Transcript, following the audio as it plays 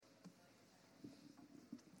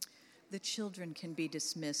The children can be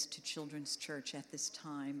dismissed to Children's Church at this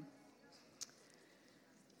time.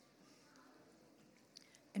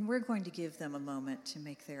 And we're going to give them a moment to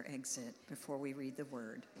make their exit before we read the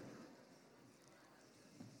word.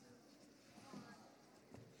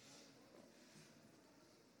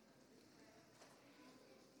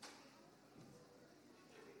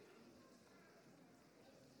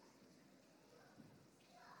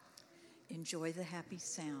 Enjoy the happy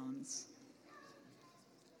sounds.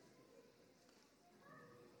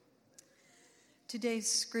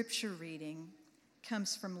 Today's scripture reading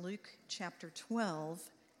comes from Luke chapter 12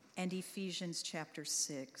 and Ephesians chapter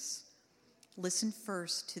 6. Listen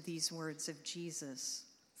first to these words of Jesus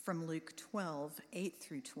from Luke 12, 8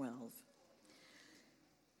 through 12.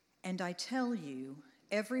 And I tell you,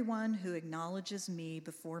 everyone who acknowledges me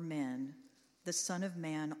before men, the Son of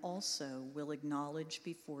Man also will acknowledge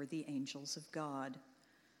before the angels of God.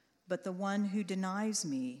 But the one who denies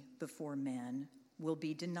me before men will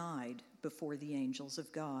be denied before the angels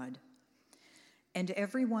of God. And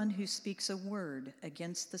everyone who speaks a word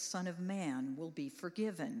against the Son of Man will be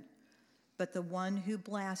forgiven, but the one who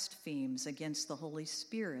blasphemes against the Holy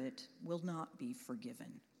Spirit will not be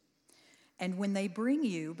forgiven. And when they bring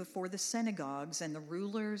you before the synagogues and the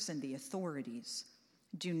rulers and the authorities,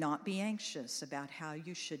 do not be anxious about how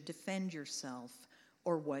you should defend yourself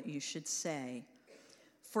or what you should say,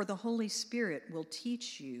 for the Holy Spirit will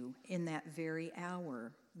teach you in that very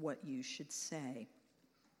hour what you should say.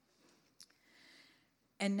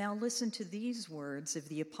 And now listen to these words of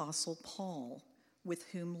the Apostle Paul, with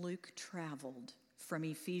whom Luke traveled, from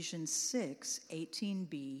Ephesians 6,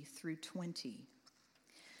 18b through 20.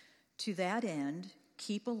 To that end,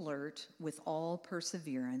 keep alert with all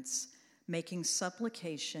perseverance, making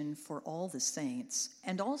supplication for all the saints,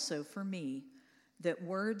 and also for me, that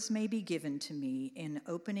words may be given to me in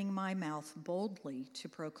opening my mouth boldly to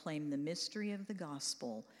proclaim the mystery of the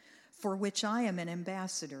gospel, for which I am an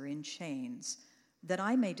ambassador in chains, that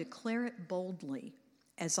I may declare it boldly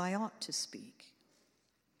as I ought to speak.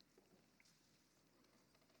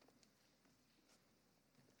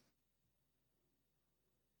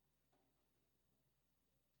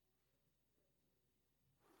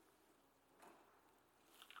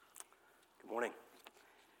 Good morning.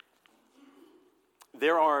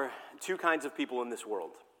 There are two kinds of people in this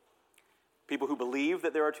world. People who believe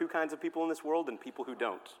that there are two kinds of people in this world and people who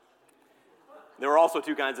don't. There are also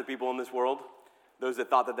two kinds of people in this world. Those that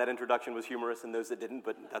thought that that introduction was humorous and those that didn't,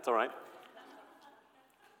 but that's all right.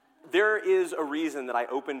 There is a reason that I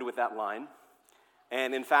opened with that line.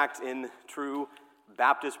 And in fact, in true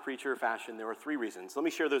Baptist preacher fashion, there are three reasons. Let me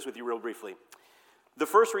share those with you real briefly. The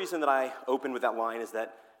first reason that I opened with that line is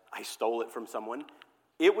that I stole it from someone.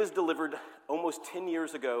 It was delivered almost 10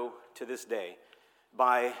 years ago to this day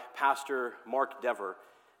by Pastor Mark Dever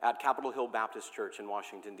at Capitol Hill Baptist Church in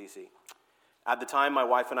Washington, D.C. At the time, my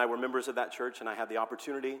wife and I were members of that church, and I had the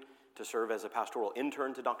opportunity to serve as a pastoral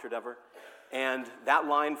intern to Dr. Dever. And that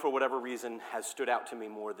line, for whatever reason, has stood out to me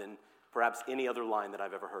more than perhaps any other line that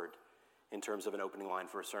I've ever heard in terms of an opening line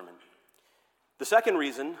for a sermon. The second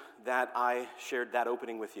reason that I shared that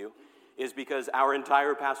opening with you is because our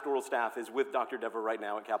entire pastoral staff is with Dr. Dever right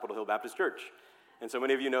now at Capitol Hill Baptist Church. And so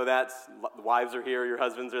many of you know that. The wives are here, your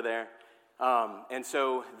husbands are there. And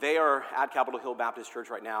so they are at Capitol Hill Baptist Church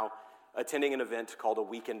right now attending an event called a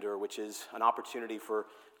Weekender, which is an opportunity for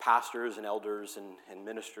pastors and elders and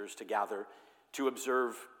ministers to gather to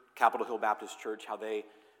observe Capitol Hill Baptist Church, how they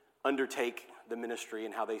undertake the ministry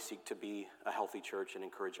and how they seek to be a healthy church and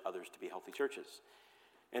encourage others to be healthy churches.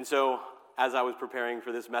 And so as I was preparing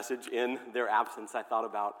for this message in their absence, I thought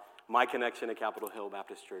about my connection to Capitol Hill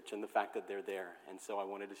Baptist Church and the fact that they're there. And so I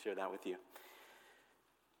wanted to share that with you.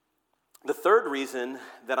 The third reason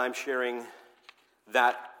that I'm sharing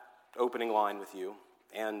that opening line with you,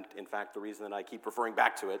 and in fact the reason that I keep referring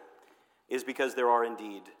back to it, is because there are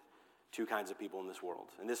indeed two kinds of people in this world.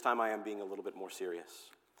 And this time I am being a little bit more serious.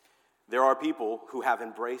 There are people who have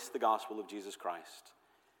embraced the gospel of Jesus Christ,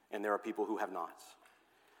 and there are people who have not.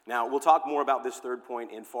 Now, we'll talk more about this third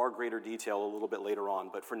point in far greater detail a little bit later on,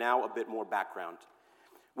 but for now, a bit more background.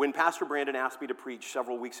 When Pastor Brandon asked me to preach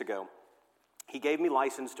several weeks ago, he gave me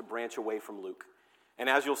license to branch away from Luke. And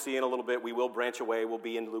as you'll see in a little bit, we will branch away. We'll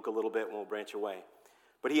be in Luke a little bit and we'll branch away.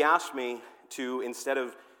 But he asked me to, instead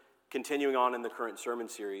of continuing on in the current sermon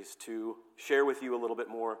series, to share with you a little bit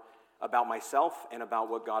more about myself and about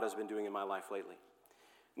what God has been doing in my life lately.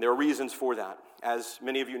 And there are reasons for that. As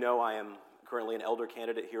many of you know, I am currently an elder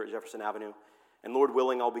candidate here at Jefferson Avenue, and Lord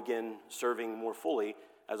willing, I'll begin serving more fully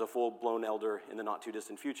as a full-blown elder in the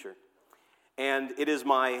not-too-distant future. And it is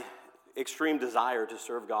my extreme desire to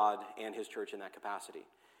serve God and His church in that capacity.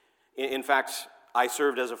 In fact, I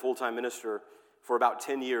served as a full-time minister for about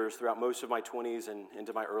 10 years throughout most of my 20s and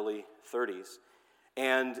into my early 30s.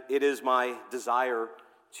 And it is my desire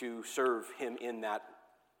to serve him in that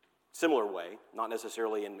similar way, not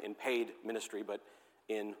necessarily in paid ministry, but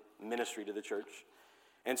in ministry to the church.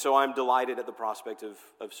 And so I'm delighted at the prospect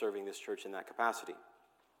of serving this church in that capacity.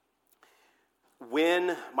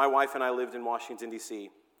 When my wife and I lived in Washington, D.C.,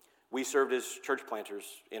 we served as church planters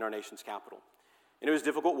in our nation's capital. And it was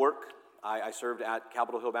difficult work. I served at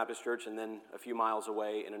Capitol Hill Baptist Church and then a few miles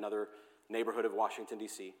away in another neighborhood of Washington,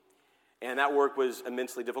 D.C. And that work was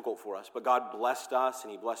immensely difficult for us. But God blessed us,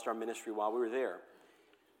 and he blessed our ministry while we were there.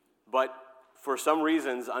 But for some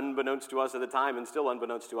reasons, unbeknownst to us at the time and still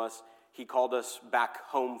unbeknownst to us, he called us back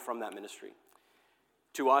home from that ministry.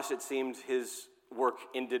 To us, it seemed his work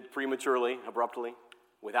ended prematurely, abruptly,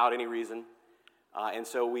 without any reason. And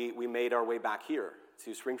so we made our way back here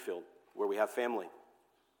to Springfield, where we have family.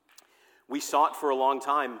 We sought for a long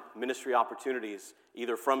time ministry opportunities,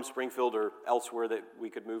 either from Springfield or elsewhere that we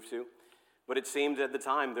could move to. But it seemed at the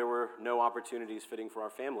time there were no opportunities fitting for our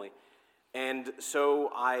family. And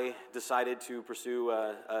so I decided to pursue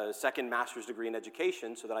a second master's degree in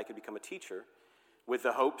education so that I could become a teacher, with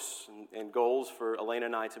the hopes and goals for Elena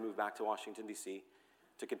and I to move back to Washington, D.C.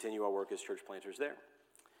 to continue our work as church planters there.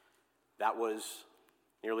 That was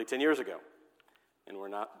nearly 10 years ago, and we're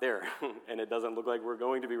not there, and it doesn't look like we're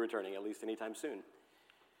going to be returning, at least anytime soon.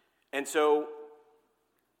 And so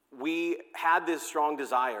we had this strong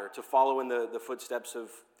desire to follow in the footsteps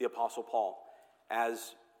of the Apostle Paul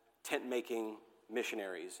as tent-making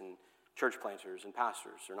missionaries and church planters and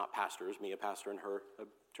pastors, or not pastors, me a pastor and her a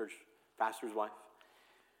church pastor's wife.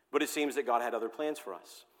 But it seems that God had other plans for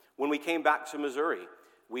us. When we came back to Missouri,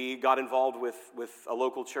 we got involved with a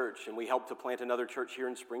local church, and we helped to plant another church here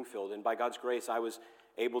in Springfield. And by God's grace, I was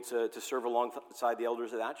able to serve alongside the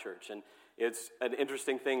elders of that church. And it's an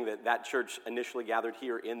interesting thing that church initially gathered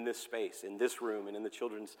here in this space, in this room, and in the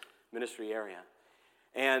children's ministry area.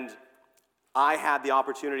 And I had the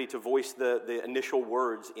opportunity to voice the initial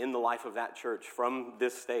words in the life of that church from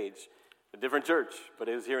this stage. A different church, but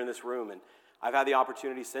it was here in this room. And I've had the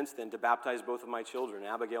opportunity since then to baptize both of my children,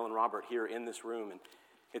 Abigail and Robert, here in this room. And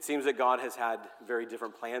it seems that God has had very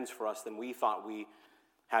different plans for us than we thought we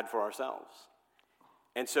had for ourselves.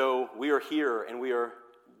 And so we are here, and we are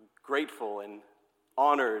grateful and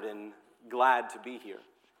honored and glad to be here.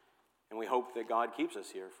 And we hope that God keeps us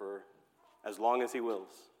here for as long as he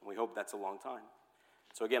wills. And we hope that's a long time.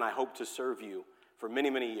 So again, I hope to serve you for many,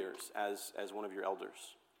 many years as one of your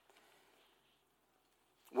elders.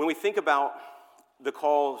 When we think about the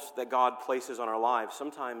calls that God places on our lives,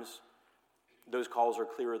 sometimes those calls are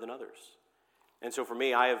clearer than others. And so for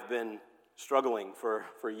me, I have been struggling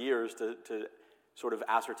for years to sort of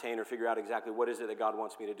ascertain or figure out exactly what is it that God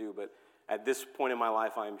wants me to do. But at this point in my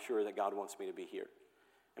life, I am sure that God wants me to be here.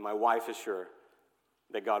 And my wife is sure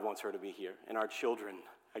that God wants her to be here. And our children,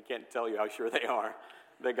 I can't tell you how sure they are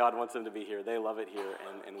that God wants them to be here. They love it here,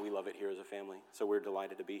 and we love it here as a family. So we're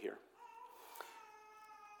delighted to be here.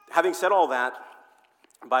 Having said all that,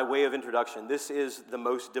 by way of introduction, this is the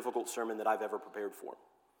most difficult sermon that I've ever prepared for.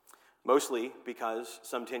 Mostly because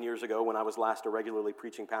some 10 years ago, when I was last a regularly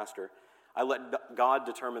preaching pastor, I let God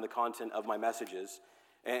determine the content of my messages.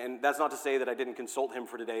 And that's not to say that I didn't consult him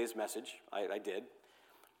for today's message. I did.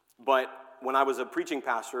 But when I was a preaching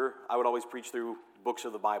pastor, I would always preach through books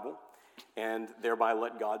of the Bible and thereby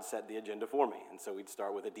let God set the agenda for me. And so we'd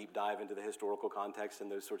start with a deep dive into the historical context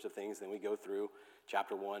and those sorts of things. Then we go through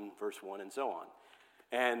chapter 1, verse 1, and so on.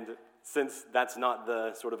 And since that's not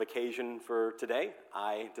the sort of occasion for today,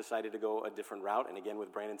 I decided to go a different route. And again,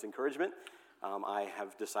 with Brandon's encouragement, I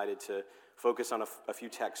have decided to focus on a few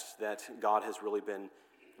texts that God has really been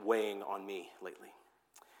weighing on me lately.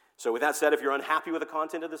 So with that said, if you're unhappy with the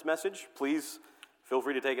content of this message, please feel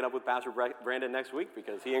free to take it up with Pastor Brandon next week,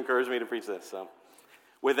 because he encouraged me to preach this. So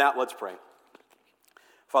with that, let's pray.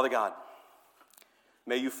 Father God,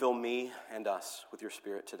 may you fill me and us with your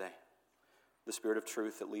Spirit today, the Spirit of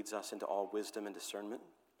truth that leads us into all wisdom and discernment.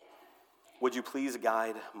 Would you please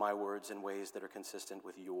guide my words in ways that are consistent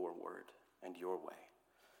with your word and your way.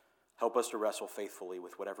 Help us to wrestle faithfully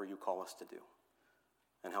with whatever you call us to do,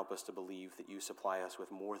 and help us to believe that you supply us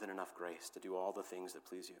with more than enough grace to do all the things that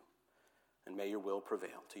please you. And may your will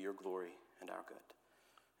prevail to your glory and our good.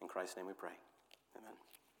 In Christ's name we pray. Amen.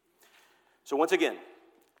 So once again,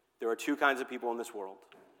 there are two kinds of people in this world.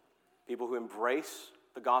 People who embrace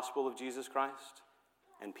the gospel of Jesus Christ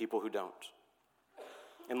and people who don't.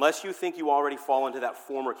 Unless you think you already fall into that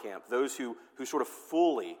former camp, those who sort of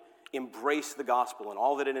fully embrace the gospel and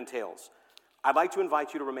all that it entails, I'd like to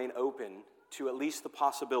invite you to remain open to at least the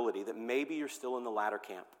possibility that maybe you're still in the latter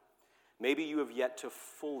camp. Maybe you have yet to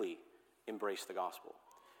fully embrace the gospel.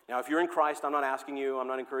 Now, if you're in Christ, I'm not asking you, I'm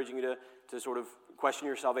not encouraging you to sort of question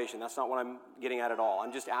your salvation. That's not what I'm getting at all.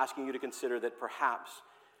 I'm just asking you to consider that perhaps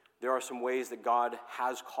there are some ways that God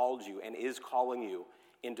has called you and is calling you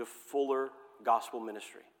into fuller gospel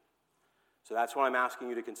ministry. So that's what I'm asking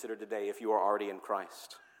you to consider today if you are already in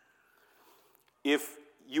Christ. If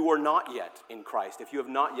you are not yet in Christ, if you have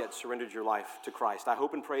not yet surrendered your life to Christ, I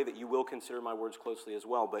hope and pray that you will consider my words closely as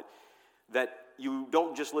well, but that you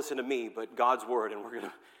don't just listen to me, but God's word, and we're going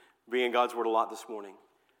to be in God's word a lot this morning.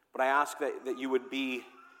 But I ask that you would be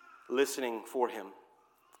listening for him,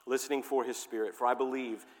 listening for his Spirit. For I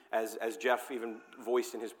believe, as Jeff even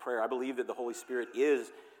voiced in his prayer, I believe that the Holy Spirit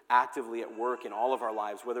is actively at work in all of our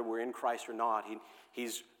lives, whether we're in Christ or not.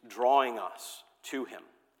 He's drawing us to him.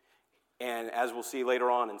 And as we'll see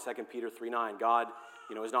later on in 2 Peter 3:9, God,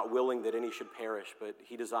 is not willing that any should perish, but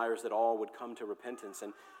he desires that all would come to repentance.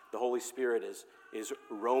 And the Holy Spirit is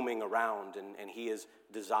roaming around, and he is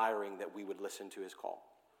desiring that we would listen to his call.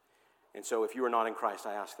 And so if you are not in Christ,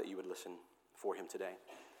 I ask that you would listen for him today.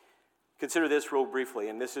 Consider this real briefly,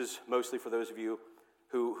 and this is mostly for those of you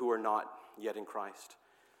who are not yet in Christ.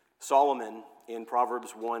 Solomon, in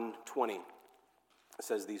Proverbs 1:20,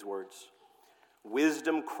 says these words,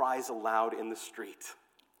 "Wisdom cries aloud in the street."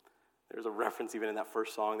 There's a reference even in that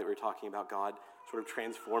first song that we were talking about, God sort of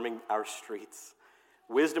transforming our streets.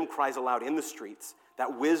 Wisdom cries aloud in the streets.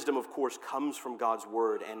 That wisdom, of course, comes from God's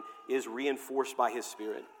word and is reinforced by his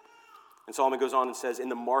Spirit. And Solomon goes on and says, "In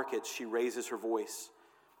the markets she raises her voice.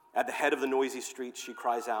 At the head of the noisy streets she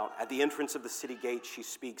cries out. At the entrance of the city gate she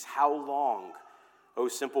speaks. How long, O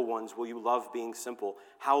simple ones, will you love being simple?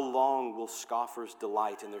 How long will scoffers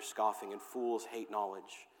delight in their scoffing and fools hate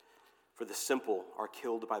knowledge? For the simple are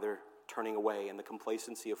killed by their turning away, and the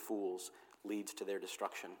complacency of fools leads to their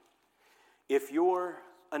destruction." If you're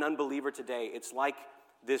an unbeliever today, it's like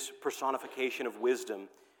this personification of wisdom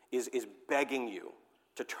is begging you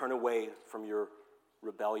to turn away from your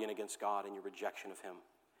rebellion against God and your rejection of him.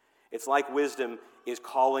 It's like wisdom is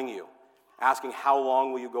calling you, asking how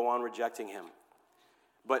long will you go on rejecting him?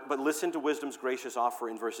 But listen to wisdom's gracious offer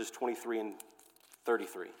in verses 23 and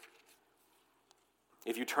 33.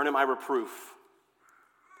 If you turn at my reproof,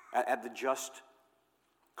 at the just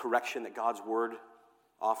correction that God's word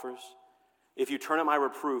offers, if you turn at my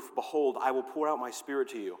reproof, behold, I will pour out my Spirit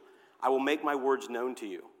to you. I will make my words known to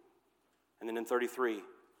you. And then in 33,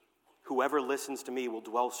 whoever listens to me will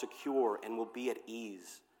dwell secure and will be at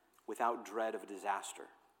ease without dread of disaster.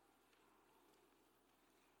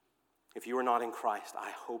 If you are not in Christ, I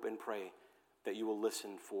hope and pray that you will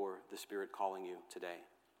listen for the Spirit calling you today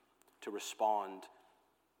to respond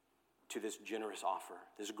to this generous offer,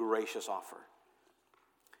 this gracious offer.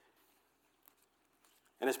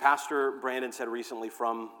 And as Pastor Brandon said recently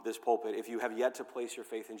from this pulpit, if you have yet to place your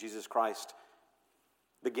faith in Jesus Christ,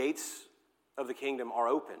 the gates of the kingdom are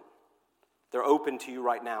open. They're open to you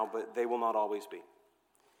right now, but they will not always be.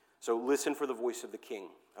 So listen for the voice of the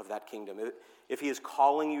King of that kingdom. If he is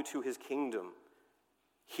calling you to his kingdom,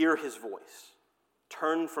 hear his voice.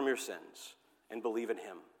 Turn from your sins and believe in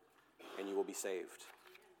him, and you will be saved.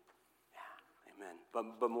 Yeah, amen.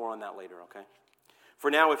 But more on that later, okay?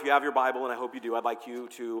 For now, if you have your Bible, and I hope you do, I'd like you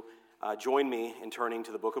to join me in turning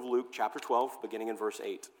to the book of Luke, chapter 12, beginning in verse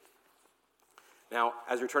 8. Now,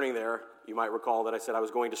 as you're turning there, you might recall that I said I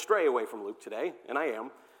was going to stray away from Luke today, and I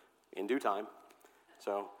am, in due time.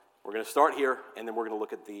 So we're going to start here, and then we're going to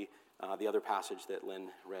look at the other passage that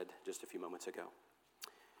Lynn read just a few moments ago.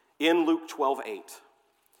 In Luke 12:8,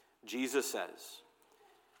 Jesus says,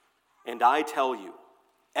 "And I tell you,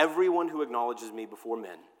 everyone who acknowledges me before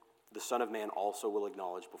men, the Son of Man also will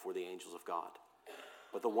acknowledge before the angels of God.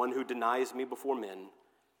 But the one who denies me before men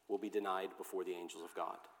will be denied before the angels of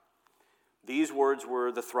God." These words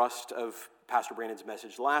were the thrust of Pastor Brandon's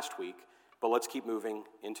message last week, but let's keep moving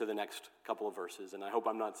into the next couple of verses. And I hope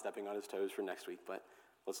I'm not stepping on his toes for next week, but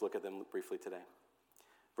let's look at them briefly today.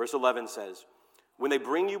 Verse 11 says, "When they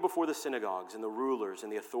bring you before the synagogues and the rulers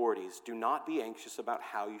and the authorities, do not be anxious about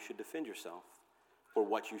how you should defend yourself or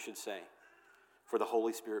what you should say. For the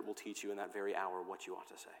Holy Spirit will teach you in that very hour what you ought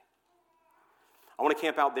to say." I want to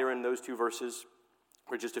camp out there in those two verses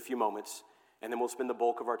for just a few moments, and then we'll spend the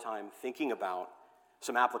bulk of our time thinking about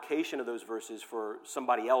some application of those verses for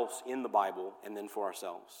somebody else in the Bible and then for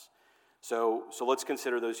ourselves. So let's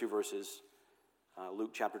consider those two verses,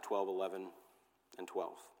 Luke chapter 12, 11, and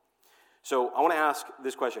 12. So I want to ask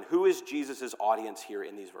this question. Who is Jesus' audience here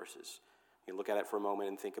in these verses? You can look at it for a moment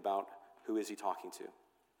and think about who is he talking to.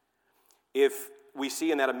 If we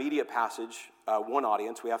see in that immediate passage one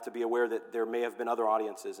audience, we have to be aware that there may have been other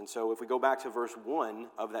audiences. And so if we go back to verse 1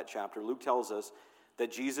 of that chapter, Luke tells us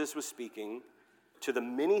that Jesus was speaking to the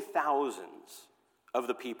many thousands of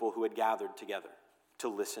the people who had gathered together to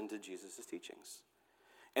listen to Jesus' teachings.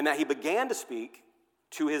 And that he began to speak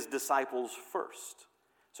to his disciples first.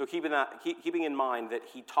 So keeping in mind that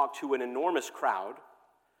he talked to an enormous crowd,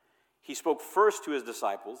 he spoke first to his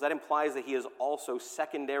disciples. That implies that he is also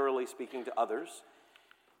secondarily speaking to others.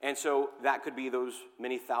 And so that could be those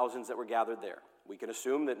many thousands that were gathered there. We can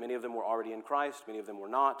assume that many of them were already in Christ, many of them were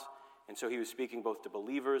not. And so he was speaking both to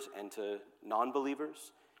believers and to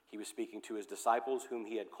non-believers. He was speaking to his disciples, whom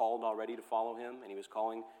he had called already to follow him, and he was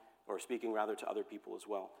speaking rather to other people as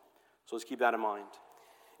well. So let's keep that in mind.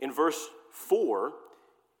 In verse 4,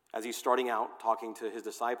 as he's starting out talking to his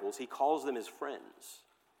disciples, he calls them his friends.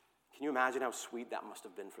 Can you imagine how sweet that must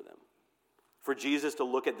have been for them? For Jesus to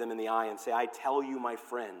look at them in the eye and say, I tell you, my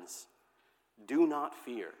friends, do not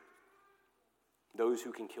fear those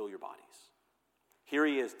who can kill your bodies. Here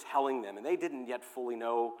he is telling them, and they didn't yet fully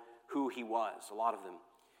know who he was, a lot of them.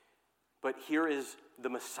 But here is the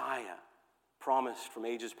Messiah, promised from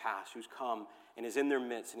ages past, who's come and is in their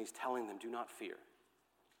midst, and he's telling them, do not fear.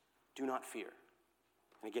 Do not fear.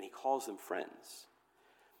 And again, he calls them friends.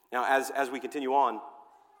 Now, as we continue on,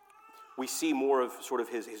 we see more of sort of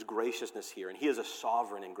his graciousness here, and he is a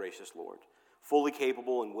sovereign and gracious Lord, fully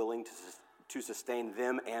capable and willing to sustain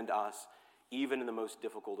them and us, even in the most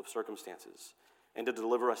difficult of circumstances, and to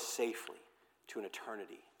deliver us safely to an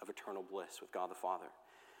eternity of eternal bliss with God the Father.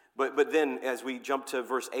 But then, as we jump to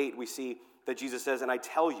verse 8, we see that Jesus says, and I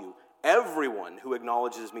tell you, everyone who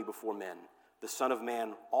acknowledges me before men, the Son of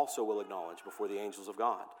Man also will acknowledge before the angels of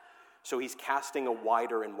God. So he's casting a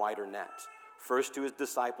wider and wider net. First to his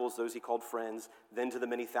disciples, those he called friends, then to the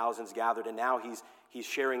many thousands gathered, and now he's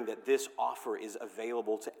sharing that this offer is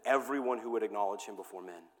available to everyone who would acknowledge him before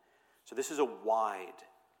men. So this is a wide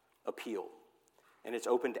appeal, and it's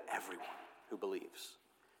open to everyone who believes.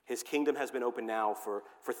 His kingdom has been open now for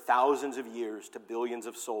thousands of years to billions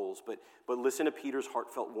of souls, but listen to Peter's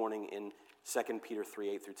heartfelt warning in 2 Peter 3,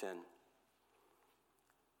 8 through 10.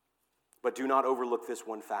 But do not overlook this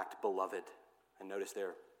one fact, beloved. And notice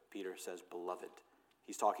there, Peter says, beloved.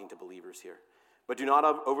 He's talking to believers here. But do not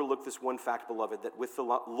overlook this one fact, beloved, that with the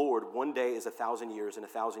Lord, one day is 1,000 years, and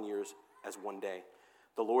 1,000 years as one day.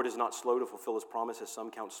 The Lord is not slow to fulfill his promise, as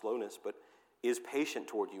some count slowness, but is patient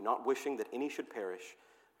toward you, not wishing that any should perish,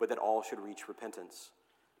 but that all should reach repentance.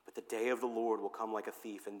 But the day of the Lord will come like a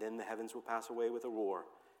thief, and then the heavens will pass away with a roar,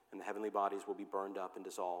 and the heavenly bodies will be burned up and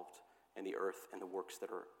dissolved, and the earth and the works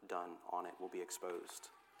that are done on it will be exposed.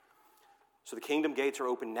 So the kingdom gates are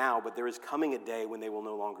open now, but there is coming a day when they will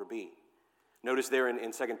no longer be. Notice there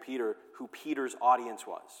in 2 Peter who Peter's audience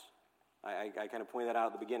was. I kind of pointed that out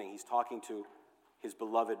at the beginning. He's talking to his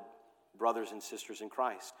beloved brothers and sisters in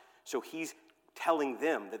Christ. So he's telling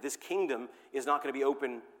them that this kingdom is not going to be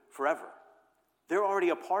open forever. They're already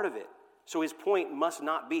a part of it. So his point must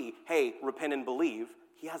not be, hey, repent and believe.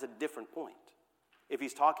 He has a different point. If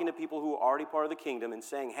he's talking to people who are already part of the kingdom and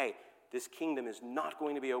saying, hey, this kingdom is not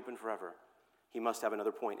going to be open forever, he must have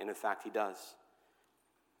another point, and in fact, he does.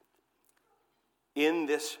 In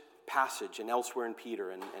this passage and elsewhere in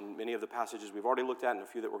Peter, and many of the passages we've already looked at and a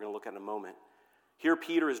few that we're going to look at in a moment, here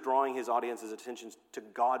Peter is drawing his audience's attention to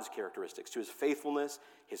God's characteristics, to his faithfulness,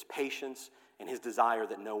 his patience, and his desire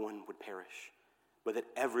that no one would perish, but that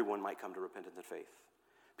everyone might come to repentance and faith.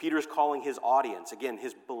 Peter is calling his audience, again,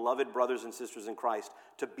 his beloved brothers and sisters in Christ,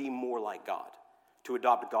 to be more like God, to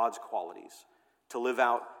adopt God's qualities, to live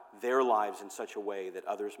out their lives in such a way that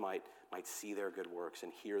others might see their good works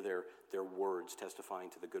and hear their words testifying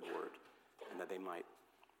to the good word, and that they might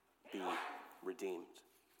be redeemed.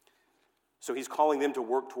 So he's calling them to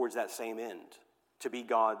work towards that same end, to be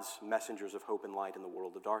God's messengers of hope and light in the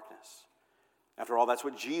world of darkness. After all, that's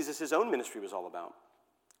what Jesus' own ministry was all about.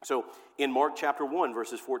 So in Mark chapter 1,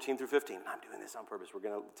 verses 14 through 15, and I'm doing this on purpose. We're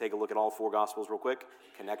going to take a look at all four Gospels real quick,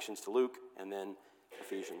 connections to Luke, and then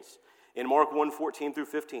Ephesians. In Mark 1, 14 through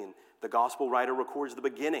 15, the Gospel writer records the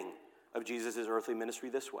beginning of Jesus' earthly ministry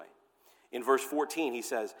this way. In verse 14, he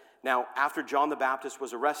says, now after John the Baptist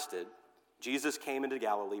was arrested, Jesus came into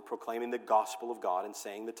Galilee proclaiming the gospel of God and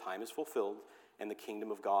saying the time is fulfilled and the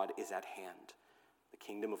kingdom of God is at hand. The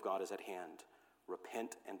kingdom of God is at hand.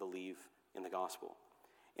 Repent and believe in the gospel.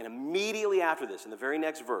 And immediately after this, in the very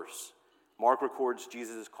next verse, Mark records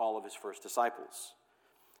Jesus' call of his first disciples.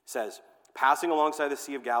 It says, passing alongside the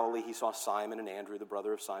Sea of Galilee, he saw Simon and Andrew, the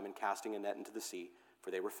brother of Simon, casting a net into the sea,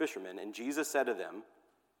 for they were fishermen. And Jesus said to them,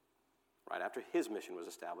 right after his mission was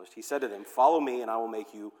established, he said to them, "Follow me, and I will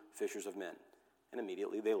make you fishers of men." And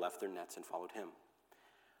immediately they left their nets and followed him.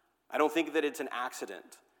 I don't think that it's an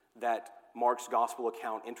accident that Mark's gospel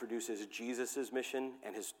account introduces Jesus' mission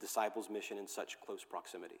and his disciples' mission in such close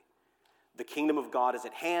proximity. The kingdom of God is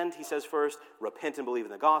at hand, he says first, repent and believe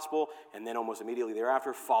in the gospel, and then almost immediately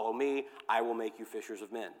thereafter, follow me, I will make you fishers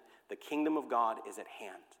of men. The kingdom of God is at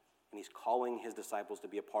hand, and he's calling his disciples to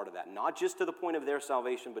be a part of that, not just to the point of their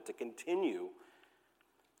salvation, but to continue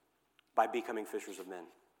by becoming fishers of men.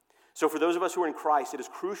 So for those of us who are in Christ, it is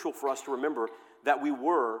crucial for us to remember that we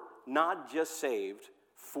were not just saved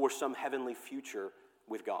for some heavenly future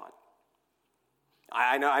with God.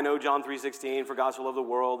 I know John 3:16, for God so loved the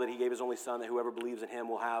world that he gave his only son, that whoever believes in him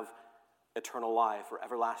will have eternal life or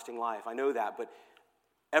everlasting life. I know that, but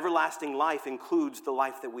everlasting life includes the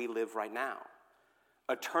life that we live right now.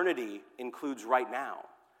 Eternity includes right now.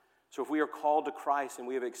 So if we are called to Christ and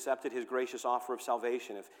we have accepted his gracious offer of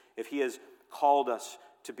salvation, if he has called us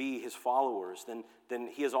to be his followers, then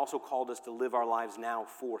he has also called us to live our lives now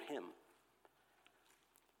for him.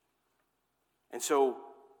 And so,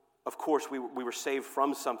 of course, we were saved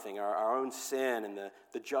from something, our own sin and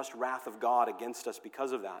the just wrath of God against us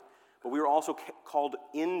because of that. But we were also called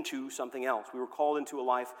into something else. We were called into a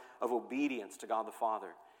life of obedience to God the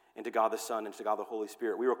Father and to God the Son and to God the Holy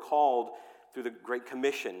Spirit. We were called through the Great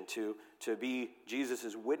Commission to be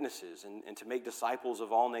Jesus' witnesses and to make disciples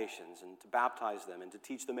of all nations and to baptize them and to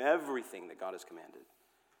teach them everything that God has commanded.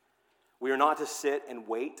 We are not to sit and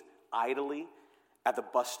wait idly at the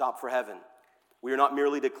bus stop for heaven. We are not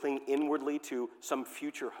merely to cling inwardly to some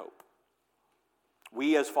future hope.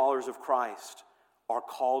 We, as followers of Christ, are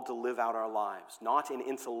called to live out our lives, not in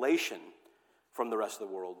insulation from the rest of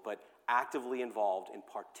the world, but actively involved in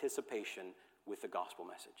participation with the gospel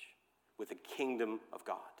message, with the kingdom of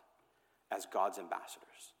God, as God's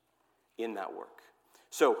ambassadors in that work.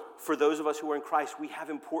 So, for those of us who are in Christ, we have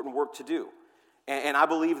important work to do. And I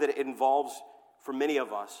believe that it involves, for many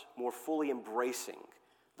of us, more fully embracing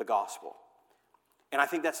the gospel. And I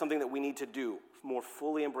think that's something that we need to do, more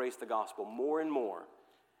fully embrace the gospel more and more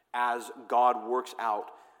as God works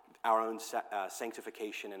out our own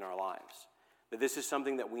sanctification in our lives. That this is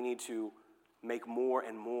something that we need to make more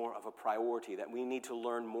and more of a priority, that we need to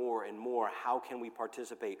learn more and more. How can we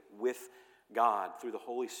participate with God through the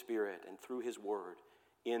Holy Spirit and through his word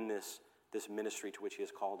in this ministry to which he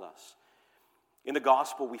has called us? In the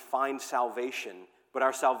gospel, we find salvation, but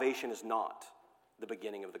our salvation is not the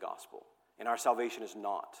beginning of the gospel. And our salvation is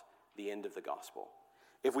not the end of the gospel.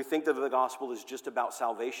 If we think that the gospel is just about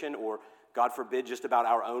salvation, or God forbid, just about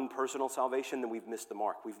our own personal salvation, then we've missed the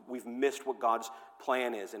mark. We've missed what God's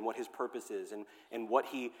plan is and what his purpose is and what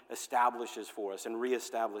he establishes for us and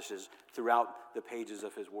reestablishes throughout the pages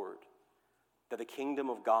of his word. That the kingdom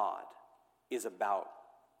of God is about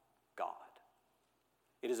God.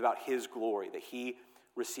 It is about his glory, that he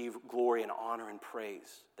receive glory and honor and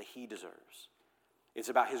praise that he deserves. It's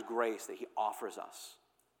about his grace that he offers us.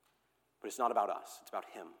 But it's not about us. It's about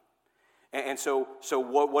him. And so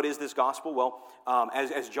what is this gospel? Well,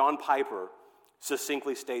 as John Piper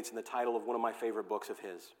succinctly states in the title of one of my favorite books of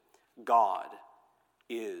his, God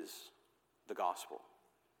is the gospel.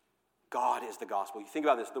 God is the gospel. You think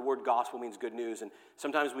about this, the word gospel means good news, and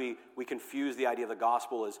sometimes we confuse the idea of the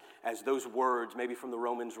gospel as those words, maybe from the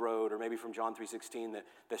Romans Road or maybe from John 3:16,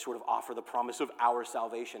 that sort of offer the promise of our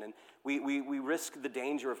salvation. And we risk the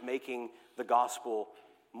danger of making the gospel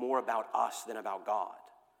more about us than about God.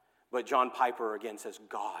 But John Piper again says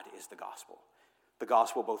God is the gospel. The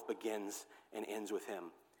gospel both begins and ends with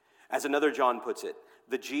him. As another John puts it,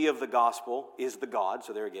 the G of the gospel is the God.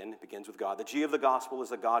 So there again, it begins with God. The G of the gospel is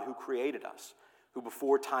the God who created us, who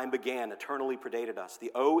before time began eternally predated us.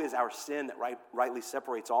 The O is our sin that rightly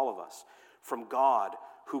separates all of us from God,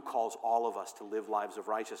 who calls all of us to live lives of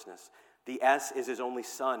righteousness. The S is his only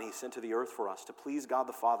Son he sent to the earth for us to please God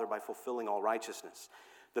the Father by fulfilling all righteousness.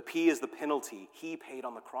 The P is the penalty he paid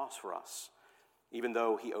on the cross for us, even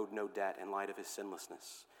though he owed no debt in light of his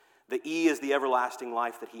sinlessness. The E is the everlasting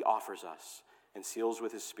life that he offers us and seals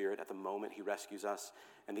with his Spirit at the moment he rescues us.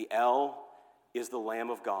 And the L is the Lamb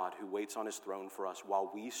of God who waits on his throne for us while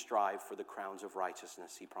we strive for the crowns of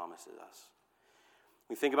righteousness he promises us.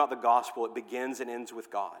 When we think about the gospel, it begins and ends with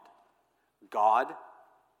God. God,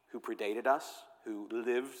 who predated us, who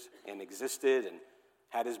lived and existed and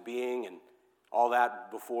had his being and all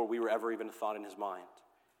that before we were ever even a thought in his mind.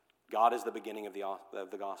 God is the beginning of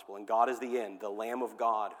the gospel, and God is the end, the Lamb of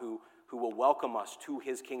God who will welcome us to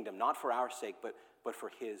his kingdom, not for our sake, but for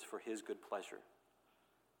his good pleasure.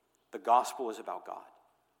 The gospel is about God.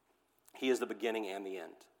 He is the beginning and the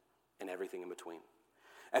end, and everything in between.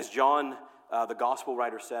 As John, the gospel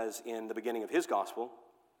writer, says in the beginning of his gospel,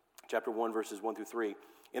 chapter 1, verses 1 through 3,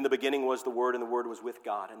 in the beginning was the Word, and the Word was with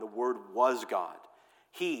God, and the Word was God.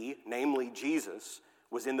 He, namely Jesus,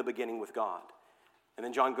 was in the beginning with God. And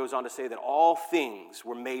then John goes on to say that all things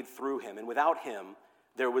were made through him, and without him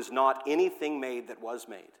there was not anything made that was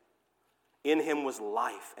made. In him was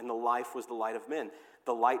life, and the life was the light of men.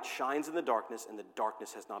 The light shines in the darkness, and the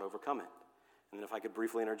darkness has not overcome it. And then if I could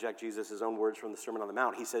briefly interject Jesus' own words from the Sermon on the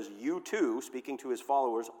Mount, he says, you too, speaking to his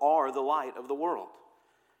followers, are the light of the world.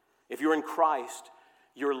 If you're in Christ,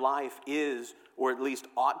 your life is, or at least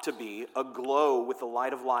ought to be, aglow with the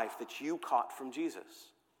light of life that you caught from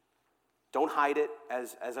Jesus. Don't hide it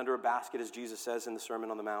as under a basket, as Jesus says in the Sermon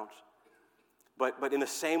on the Mount. But in the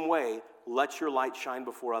same way, let your light shine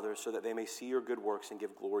before others so that they may see your good works and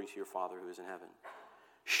give glory to your Father who is in heaven.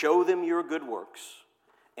 Show them your good works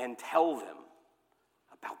and tell them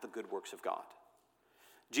about the good works of God.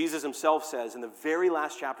 Jesus himself says in the very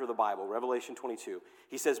last chapter of the Bible, Revelation 22,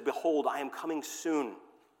 he says, behold, I am coming soon,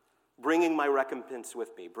 bringing my recompense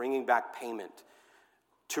with me, bringing back payment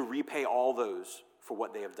to repay all those for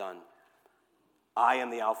what they have done. I am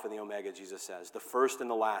the Alpha and the Omega, Jesus says, the first and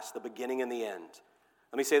the last, the beginning and the end.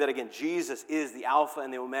 Let me say that again. Jesus is the Alpha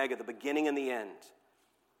and the Omega, the beginning and the end.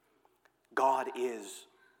 God is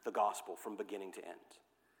the gospel from beginning to end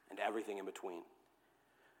and everything in between.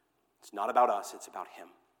 It's not about us, it's about him.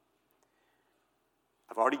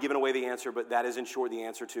 I've already given away the answer, but that is in short the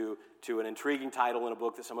answer to an intriguing title in a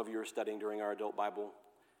book that some of you are studying during our adult Bible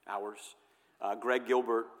hours. Greg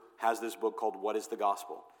Gilbert has this book called What is the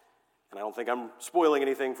Gospel? And I don't think I'm spoiling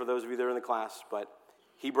anything for those of you that are in the class, but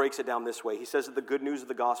he breaks it down this way. He says that the good news of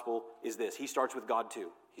the gospel is this. He starts with God too.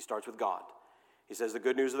 He starts with God. He says the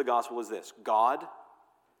good news of the gospel is this. God,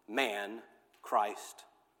 man, Christ,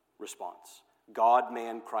 response. God,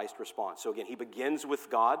 man, Christ, response. So again, he begins with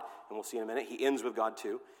God, and we'll see in a minute. He ends with God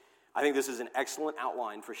too. I think this is an excellent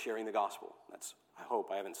outline for sharing the gospel.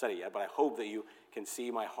 I haven't said it yet, but I hope that you can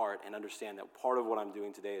see my heart and understand that part of what I'm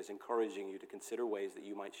doing today is encouraging you to consider ways that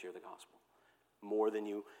you might share the gospel more than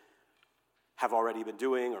you have already been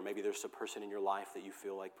doing, or maybe there's a person in your life that you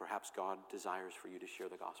feel like perhaps God desires for you to share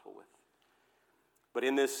the gospel with. But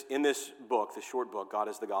in this book, the short book, God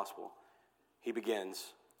is the Gospel, he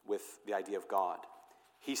begins with the idea of God.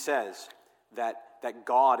 He says that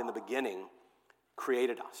God in the beginning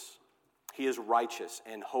created us. He is righteous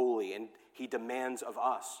and holy, and he demands of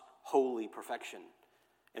us holy perfection.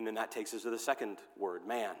 And then that takes us to the second word,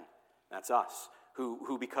 man. That's us,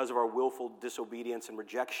 who because of our willful disobedience and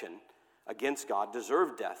rejection against God,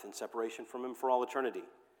 deserved death and separation from him for all eternity.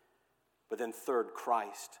 But then third,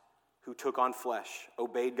 Christ, who took on flesh,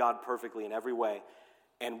 obeyed God perfectly in every way,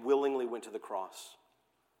 and willingly went to the cross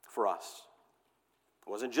for us. It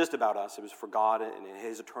wasn't just about us, it was for God and in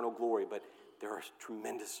his eternal glory, but there are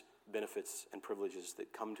tremendous benefits and privileges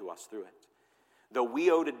that come to us through it. Though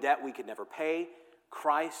we owed a debt we could never pay,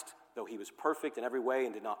 Christ, though he was perfect in every way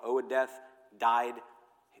and did not owe a death, died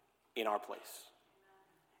in our place.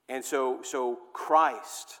 And so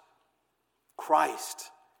Christ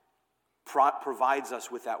provides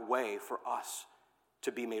us with that way for us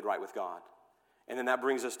to be made right with God. And then that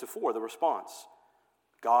brings us to 4, the response.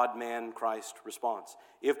 God, man, Christ, response.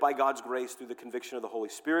 If by God's grace, through the conviction of the Holy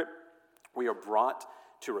Spirit, we are brought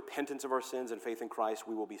to repentance of our sins and faith in Christ,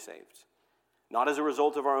 we will be saved. Not as a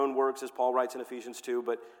result of our own works, as Paul writes in Ephesians 2,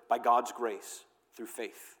 but by God's grace, through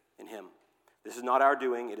faith in him. This is not our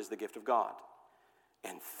doing, it is the gift of God.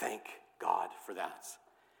 And thank God for that.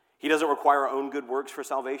 He doesn't require our own good works for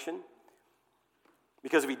salvation,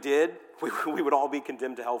 because if he did, we would all be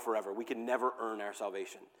condemned to hell forever. We can never earn our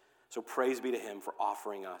salvation. So praise be to him for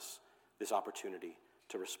offering us this opportunity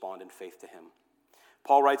to respond in faith to him.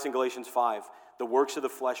 Paul writes in Galatians 5, the works of the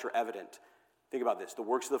flesh are evident. Think about this. The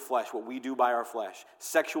works of the flesh, what we do by our flesh: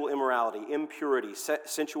 sexual immorality, impurity,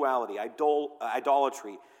 sensuality,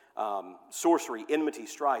 idolatry, sorcery, enmity,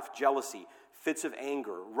 strife, jealousy, fits of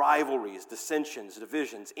anger, rivalries, dissensions,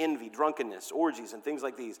 divisions, envy, drunkenness, orgies, and things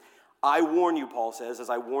like these. I warn you, Paul says, as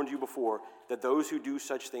I warned you before, that those who do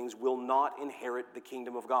such things will not inherit the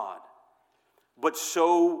kingdom of God. But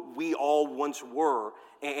so we all once were,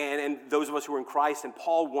 and those of us who are in Christ, and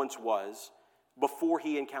Paul once was, before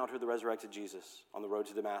he encountered the resurrected Jesus on the road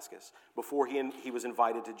to Damascus, before he was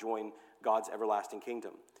invited to join God's everlasting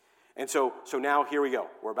kingdom. And so now here we go.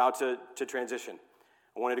 We're about to transition.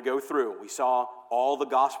 I wanted to go through. We saw all the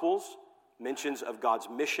Gospels, mentions of God's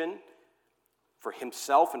mission for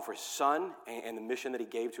himself and for his son, and the mission that he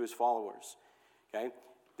gave to his followers. Okay?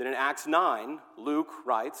 Then in Acts 9, Luke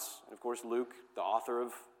writes, and of course Luke, the author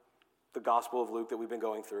of the Gospel of Luke that we've been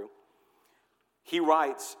going through, He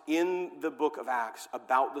writes in the book of Acts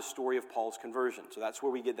about the story of Paul's conversion. So that's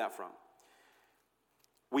where we get that from.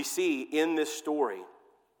 We see in this story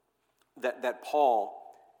that Paul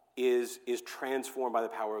is transformed by the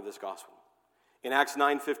power of this gospel. In Acts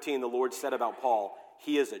 9:15, the Lord said about Paul,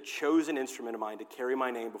 "He is a chosen instrument of mine to carry my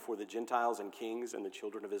name before the Gentiles and kings and the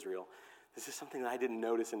children of Israel." This is something that I didn't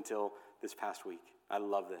notice until this past week. I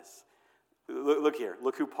love this. Look here.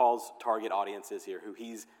 Look who Paul's target audience is here, who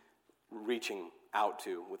he's reaching out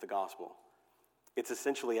to with the gospel. It's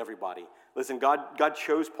essentially everybody. Listen, God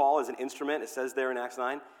chose Paul as an instrument, it says there in Acts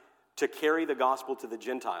 9, to carry the gospel to the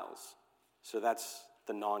Gentiles. So that's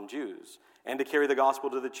the non-Jews. And to carry the gospel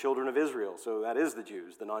to the children of Israel. So that is the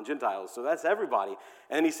Jews, the non-Gentiles. So that's everybody.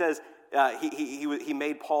 And then he says he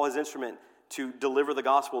made Paul his instrument to deliver the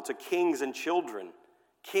gospel to kings and children.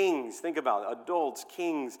 Kings, think about it, adults,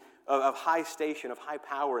 kings of high station, of high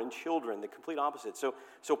power, and children, the complete opposite. So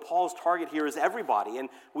Paul's target here is everybody. And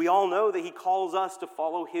we all know that he calls us to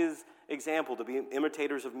follow his example, to be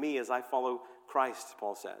imitators of me as I follow Christ,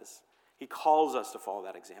 Paul says. He calls us to follow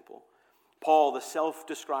that example. Paul, the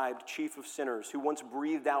self-described chief of sinners, who once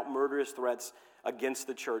breathed out murderous threats against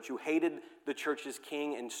the church, who hated the church's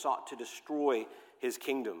king and sought to destroy his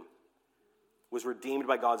kingdom, was redeemed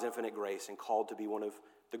by God's infinite grace and called to be one of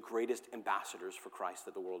the greatest ambassadors for Christ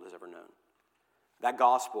that the world has ever known. That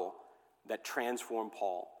gospel that transformed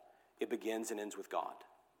Paul, it begins and ends with God.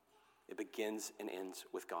 It begins and ends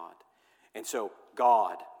with God. And so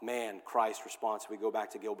God, man, Christ response, we go back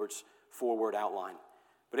to Gilbert's 4-word outline.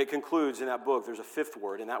 But it concludes in that book, there's a 5th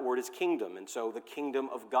word, and that word is kingdom. And so the kingdom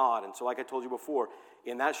of God. And so like I told you before,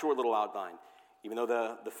 in that short little outline, even though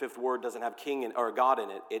the 5th word doesn't have king or God in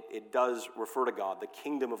it, it does refer to God, the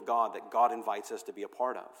kingdom of God that God invites us to be a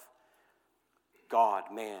part of. God,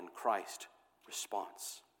 man, Christ,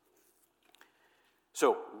 response.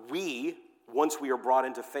 So we, once we are brought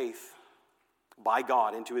into faith by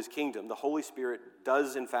God into his kingdom, the Holy Spirit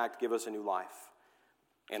does in fact give us a new life.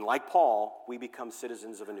 And like Paul, we become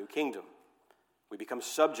citizens of a new kingdom. We become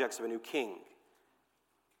subjects of a new king.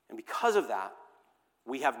 And because of that,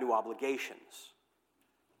 we have new obligations.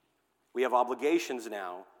 We have obligations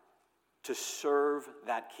now to serve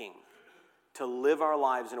that king, to live our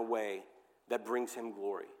lives in a way that brings him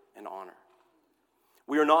glory and honor.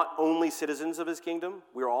 We are not only citizens of his kingdom,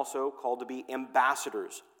 we are also called to be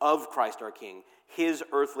ambassadors of Christ our King. His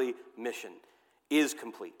earthly mission is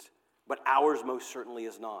complete. But ours most certainly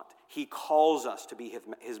is not. He calls us to be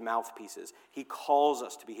his mouthpieces. He calls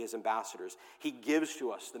us to be his ambassadors. He gives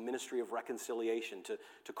to us the ministry of reconciliation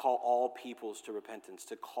to call all peoples to repentance,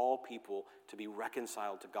 to call people to be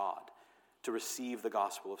reconciled to God, to receive the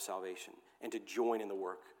gospel of salvation, and to join in the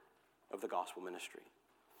work of the gospel ministry.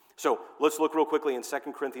 So let's look real quickly in 2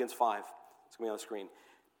 Corinthians 5. It's going to be on the screen.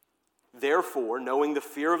 Therefore, knowing the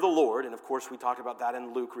fear of the Lord, and of course we talked about that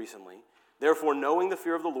in Luke recently, therefore, knowing the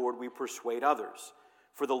fear of the Lord, we persuade others.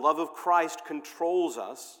 For the love of Christ controls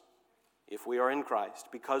us, if we are in Christ,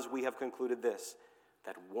 because we have concluded this,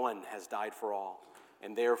 that one has died for all,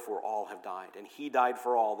 and therefore all have died. And he died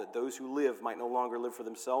for all, that those who live might no longer live for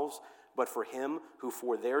themselves, but for him who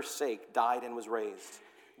for their sake died and was raised.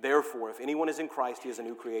 Therefore, if anyone is in Christ, he is a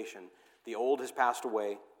new creation. The old has passed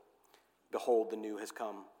away. Behold, the new has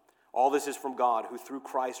come. All this is from God, who through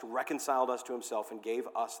Christ reconciled us to himself and gave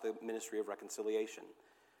us the ministry of reconciliation.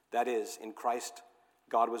 That is, in Christ,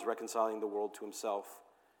 God was reconciling the world to himself,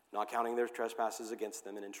 not counting their trespasses against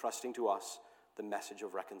them, and entrusting to us the message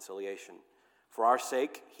of reconciliation. For our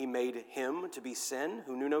sake, he made him to be sin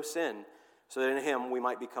who knew no sin, so that in him we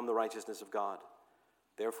might become the righteousness of God.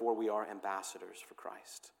 Therefore, we are ambassadors for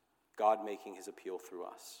Christ, God making his appeal through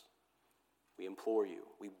us. We implore you,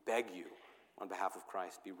 we beg you, on behalf of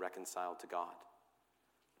Christ, be reconciled to God.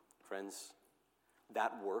 Friends,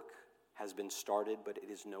 that work has been started, but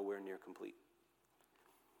it is nowhere near complete.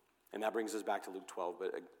 And that brings us back to Luke 12,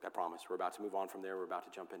 but I promise we're about to move on from there. We're about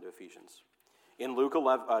to jump into Ephesians. In Luke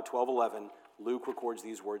 12:11, Luke records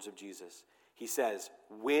these words of Jesus. He says,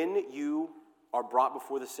 when you are brought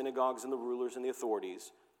before the synagogues and the rulers and the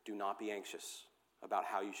authorities, do not be anxious about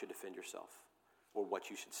how you should defend yourself or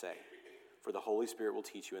what you should say. For the Holy Spirit will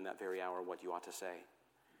teach you in that very hour what you ought to say.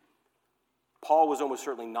 Paul was almost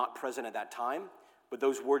certainly not present at that time, but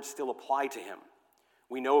those words still apply to him.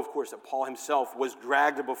 We know, of course, that Paul himself was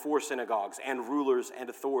dragged before synagogues and rulers and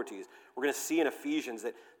authorities. We're going to see in Ephesians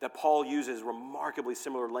that Paul uses remarkably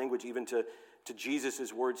similar language even to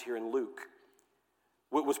Jesus' words here in Luke.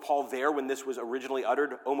 Was Paul there when this was originally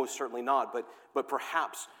uttered? Almost certainly not, but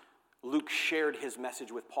perhaps Luke shared his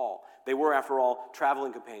message with Paul. They were, after all,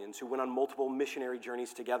 traveling companions who went on multiple missionary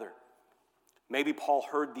journeys together. Maybe Paul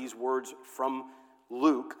heard these words from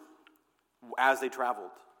Luke as they traveled.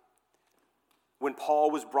 When Paul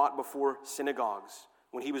was brought before synagogues,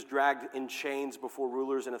 when he was dragged in chains before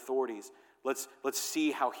rulers and authorities, let's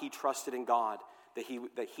see how he trusted in God, that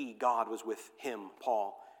God, was with him,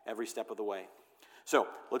 Paul, every step of the way. So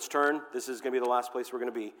let's turn. This is going to be the last place we're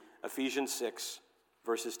going to be. Ephesians 6,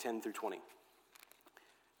 verses 10 through 20.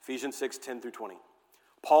 Ephesians 6, 10 through 20.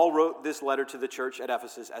 Paul wrote this letter to the church at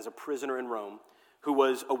Ephesus as a prisoner in Rome who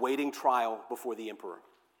was awaiting trial before the emperor,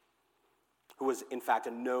 who was, in fact,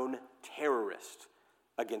 a known terrorist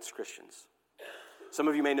against Christians. Some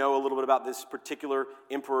of you may know a little bit about this particular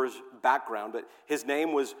emperor's background, but his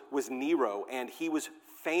name was Nero, and he was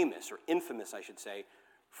famous, or infamous, I should say,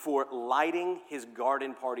 for lighting his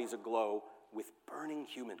garden parties aglow with burning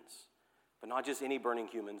humans. But not just any burning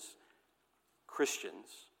humans, Christians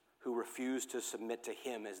who refused to submit to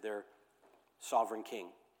him as their sovereign king.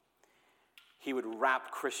 He would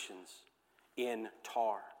wrap Christians in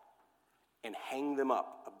tar and hang them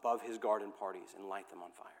up above his garden parties and light them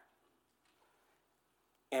on fire.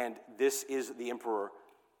 And this is the emperor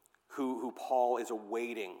who Paul is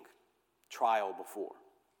awaiting trial before.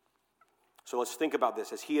 So let's think about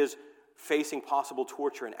this. As he is facing possible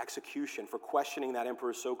torture and execution for questioning that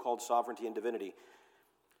emperor's so-called sovereignty and divinity,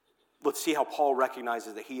 let's see how Paul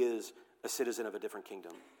recognizes that he is a citizen of a different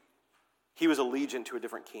kingdom. He was allegiant to a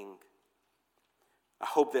different king. I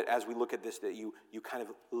hope that as we look at this, that you kind of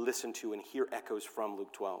listen to and hear echoes from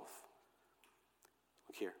Luke 12.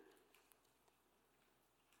 Look here.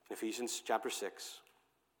 In Ephesians chapter 6,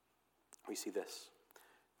 we see this.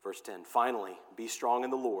 Verse 10, finally, be strong in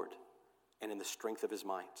the Lord and in the strength of his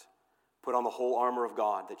might. Put on the whole armor of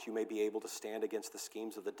God, that you may be able to stand against the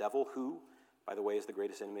schemes of the devil, who, by the way, is the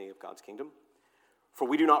greatest enemy of God's kingdom. For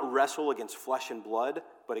we do not wrestle against flesh and blood,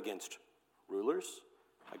 but against rulers,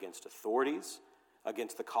 against authorities,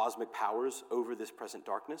 against the cosmic powers over this present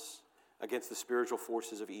darkness, against the spiritual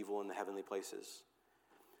forces of evil in the heavenly places.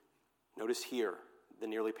 Notice here the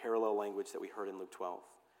nearly parallel language that we heard in Luke 12.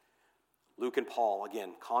 Luke and Paul,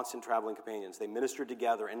 again, constant traveling companions, they ministered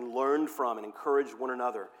together and learned from and encouraged one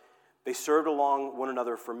another. They served along one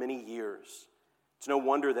another for many years. It's no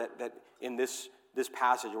wonder that in this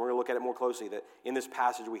passage, and we're going to look at it more closely, that in this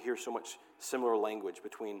passage we hear so much similar language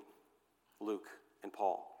between Luke and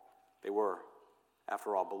Paul. They were,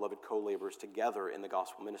 after all, beloved co-laborers together in the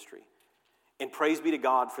gospel ministry. And praise be to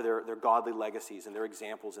God for their godly legacies and their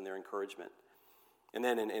examples and their encouragement. And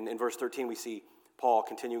then in verse 13 we see Paul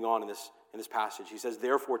continuing on in this passage. He says,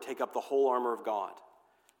 therefore take up the whole armor of God.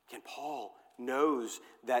 Again, Paul knows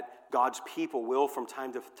that God's people will from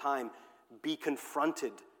time to time be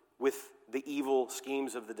confronted with the evil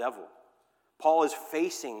schemes of the devil. Paul is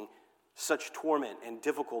facing such torment and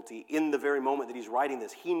difficulty in the very moment that he's writing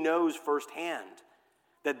this. He knows firsthand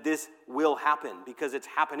that this will happen because it's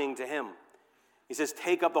happening to him. He says,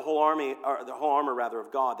 take up the whole armor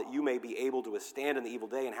of God, that you may be able to withstand in the evil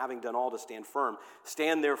day, and having done all to stand firm.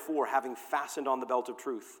 Stand therefore, having fastened on the belt of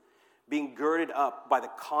truth, being girded up by the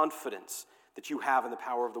confidence that you have in the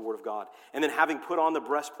power of the word of God. And then having put on the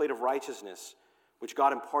breastplate of righteousness, which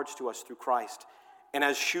God imparts to us through Christ. And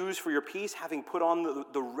as shoes for your peace, having put on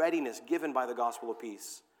the readiness given by the gospel of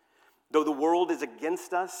peace. Though the world is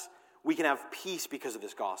against us, we can have peace because of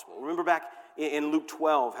this gospel. Remember back in Luke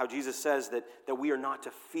 12 how Jesus says that we are not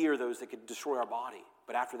to fear those that could destroy our body,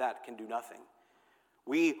 but after that can do nothing.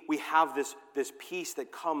 We have this peace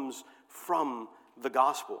that comes from the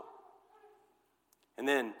gospel. And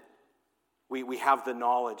then we have the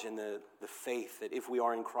knowledge and the faith that if we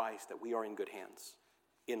are in Christ, that we are in good hands.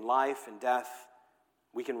 In life and death,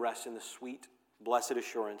 we can rest in the sweet, blessed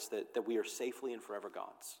assurance that we are safely and forever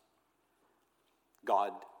God's.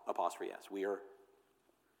 God, apostrophe S, we are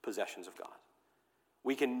possessions of God.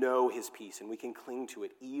 We can know his peace and we can cling to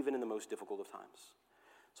it even in the most difficult of times.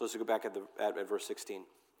 So let's go back at verse 16.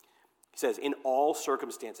 He says, in all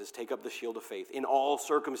circumstances, take up the shield of faith. In all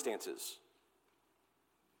circumstances,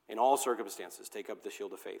 take up the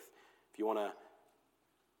shield of faith. If you want to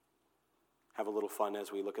have a little fun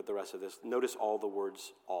as we look at the rest of this, notice all the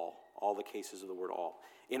words all the cases of the word all.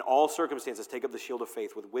 In all circumstances, take up the shield of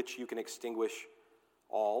faith with which you can extinguish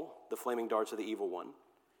all the flaming darts of the evil one.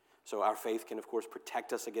 So our faith can, of course,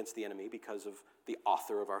 protect us against the enemy because of the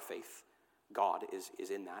author of our faith. God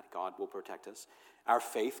is in that. God will protect us. Our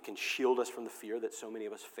faith can shield us from the fear that so many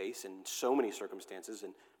of us face in so many circumstances,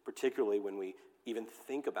 and particularly when we even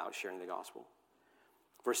think about sharing the gospel.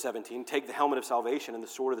 Verse 17, take the helmet of salvation and the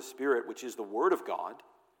sword of the Spirit, which is the word of God.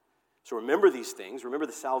 So remember these things. Remember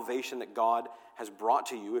the salvation that God has brought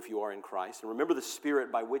to you if you are in Christ. And remember the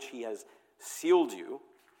Spirit by which he has sealed you.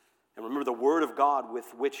 And remember the word of God with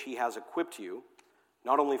which he has equipped you.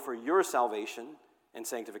 not only for your salvation and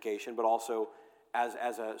sanctification, but also as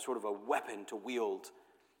a sort of a weapon to wield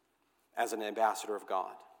as an ambassador of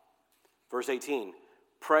God. Verse 18,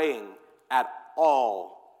 praying at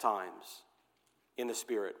all times in the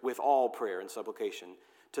Spirit, with all prayer and supplication.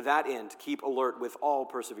 To that end, keep alert with all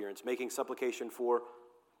perseverance, making supplication for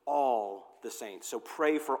all the saints. So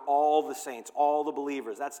pray for all the saints, all the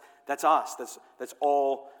believers. That's us. That's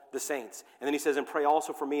all the saints. And then he says, and pray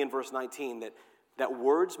also for me in verse 19, that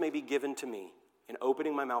words may be given to me in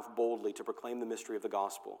opening my mouth boldly to proclaim the mystery of the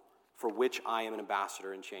gospel, for which I am an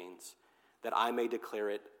ambassador in chains, that I may declare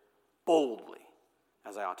it boldly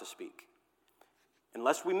as I ought to speak. And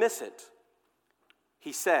lest we miss it,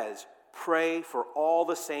 he says, pray for all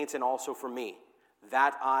the saints and also for me,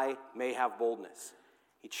 that I may have boldness.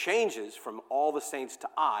 He changes from all the saints to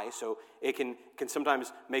I, so it can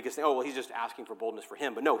sometimes make us think, oh, well, he's just asking for boldness for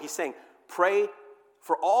him. But no, he's saying, pray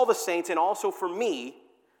for all the saints and also for me,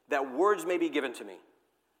 that words may be given to me,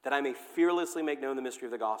 that I may fearlessly make known the mystery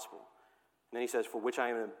of the gospel. And then he says, for which I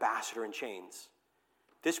am an ambassador in chains.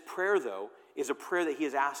 This prayer, though, is a prayer that he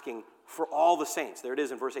is asking for all the saints. There it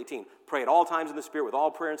is in verse 18. Pray at all times in the Spirit with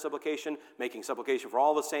all prayer and supplication, making supplication for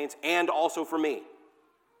all the saints and also for me.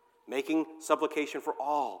 Making supplication for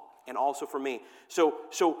all and also for me. So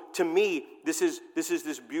to me, this is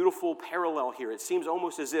this beautiful parallel here. It seems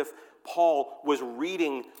almost as if Paul was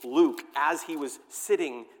reading Luke as he was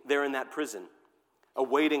sitting there in that prison,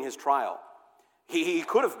 awaiting his trial. He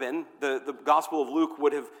could have been, the Gospel of Luke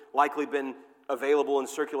would have likely been available and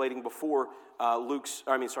circulating before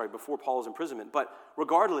before Paul's imprisonment. But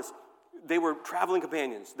regardless, they were traveling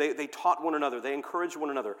companions. They taught one another. They encouraged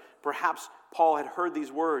one another. Perhaps Paul had heard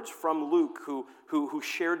these words from Luke, who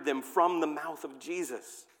shared them from the mouth of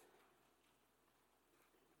Jesus.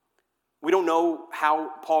 We don't know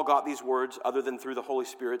how Paul got these words other than through the Holy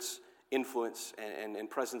Spirit's influence and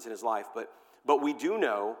presence in his life. But we do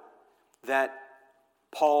know that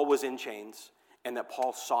Paul was in chains and that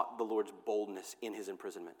Paul sought the Lord's boldness in his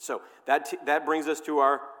imprisonment. So that brings us to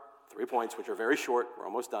our 3 points, which are very short. We're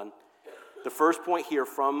almost done. The first point here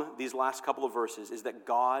from these last couple of verses is that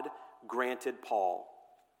God granted Paul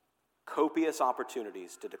copious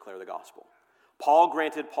opportunities to declare the gospel. God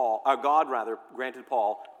granted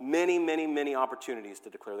Paul many, many, many opportunities to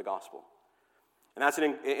declare the gospel. And that's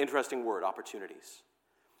an interesting word, opportunities.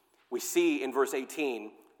 We see in verse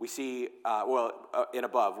 18, we see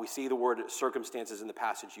the word circumstances in the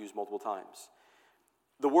passage used multiple times.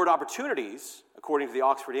 The word opportunities, according to the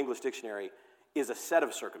Oxford English Dictionary, is a set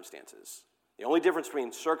of circumstances. The only difference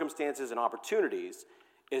between circumstances and opportunities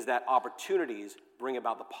is that opportunities bring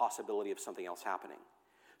about the possibility of something else happening.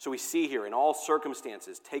 So we see here, in all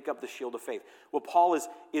circumstances, take up the shield of faith. What Paul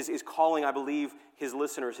is calling, I believe, his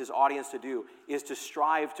listeners, his audience to do, is to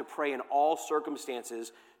strive to pray in all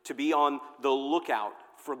circumstances, to be on the lookout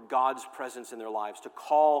for God's presence in their lives, to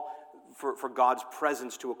call for God's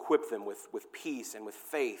presence to equip them with peace and with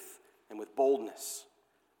faith and with boldness.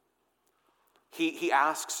 He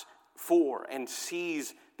asks for and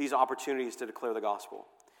sees these opportunities to declare the gospel.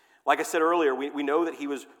 Like I said earlier, we know that he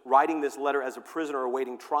was writing this letter as a prisoner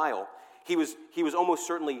awaiting trial. He was almost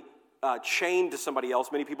certainly chained to somebody else.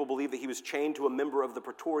 Many people believe that he was chained to a member of the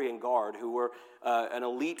Praetorian Guard, who were an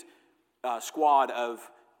elite squad of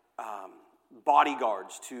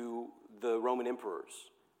bodyguards to the Roman emperors.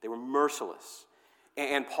 They were merciless.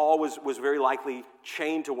 And Paul was very likely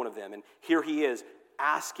chained to one of them. And here he is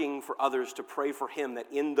asking for others to pray for him, that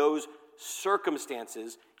in those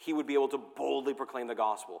circumstances, he would be able to boldly proclaim the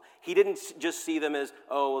gospel. He didn't just see them as,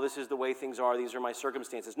 oh, well, this is the way things are, these are my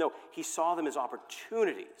circumstances. No, he saw them as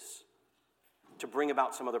opportunities to bring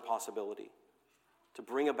about some other possibility, to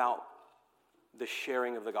bring about the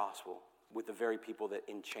sharing of the gospel with the very people that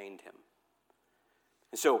enchained him.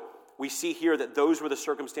 And so we see here that those were the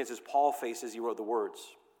circumstances Paul faced as he wrote the words.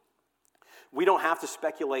 We don't have to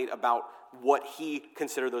speculate about what he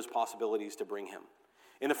considered those possibilities to bring him.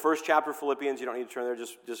 In the first chapter of Philippians, you don't need to turn there,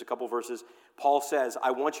 just a couple verses, Paul says,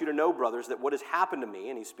 I want you to know, brothers, that what has happened to me,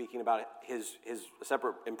 and he's speaking about his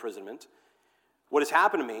separate imprisonment, what has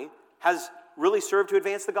happened to me has really served to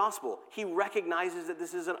advance the gospel. He recognizes that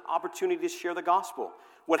this is an opportunity to share the gospel.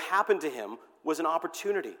 What happened to him was an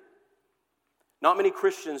opportunity. Not many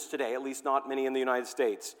Christians today, at least not many in the United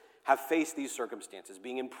States, have faced these circumstances,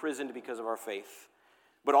 being imprisoned because of our faith.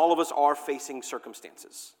 But all of us are facing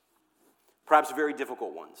circumstances, perhaps very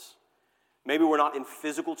difficult ones. Maybe we're not in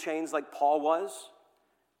physical chains like Paul was.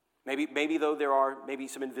 Maybe though there are maybe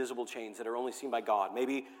some invisible chains that are only seen by God.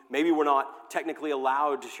 Maybe we're not technically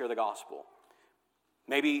allowed to share the gospel.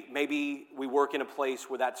 Maybe we work in a place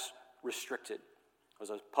where that's restricted. I was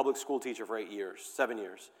a public school teacher for 7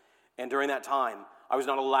 years. And during that time, I was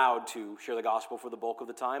not allowed to share the gospel for the bulk of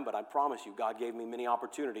the time, but I promise you, God gave me many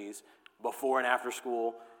opportunities before and after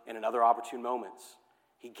school and in other opportune moments.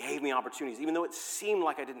 He gave me opportunities. Even though it seemed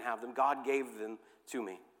like I didn't have them, God gave them to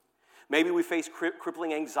me. Maybe we face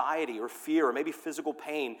crippling anxiety or fear or maybe physical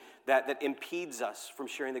pain that impedes us from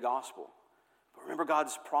sharing the gospel. But remember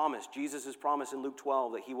God's promise, Jesus' promise in Luke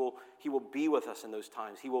 12, that he will be with us in those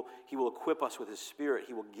times. He will equip us with his Spirit.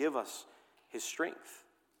 He will give us his strength.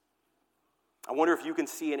 I wonder if you can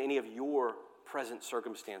see in any of your present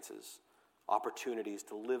circumstances opportunities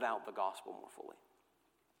to live out the gospel more fully.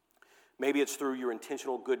 Maybe it's through your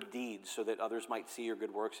intentional good deeds so that others might see your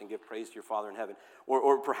good works and give praise to your Father in heaven.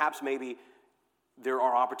 Or perhaps maybe there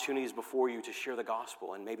are opportunities before you to share the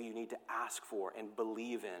gospel, and maybe you need to ask for and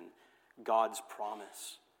believe in God's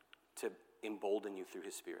promise to embolden you through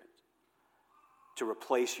his Spirit, to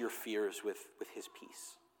replace your fears with his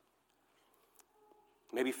peace.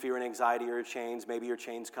 Maybe fear and anxiety are your chains. Maybe your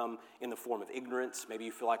chains come in the form of ignorance. Maybe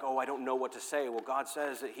you feel like, I don't know what to say. Well, God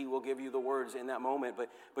says that he will give you the words in that moment, but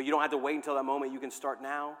you don't have to wait until that moment. You can start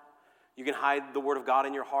now. You can hide the word of God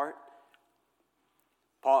in your heart.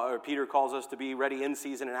 Peter calls us to be ready in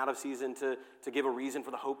season and out of season to give a reason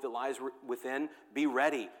for the hope that lies within. Be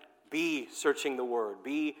ready. Be searching the word.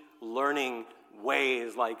 Be learning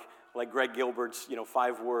ways like Greg Gilbert's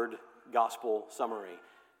 5-word gospel summary.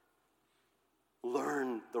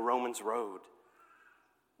 Learn the Romans road.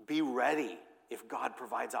 Be ready if God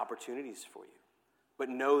provides opportunities for you. But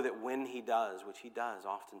know that when he does, which he does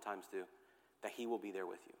oftentimes do, that he will be there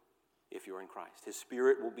with you if you're in Christ. His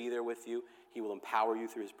Spirit will be there with you. He will empower you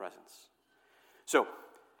through his presence. So,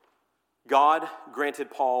 God granted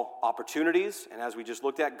Paul opportunities, and as we just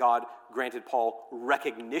looked at, God granted Paul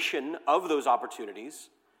recognition of those opportunities.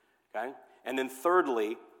 Okay? And then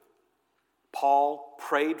thirdly, Paul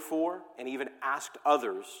prayed for and even asked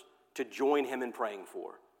others to join him in praying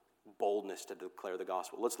for boldness to declare the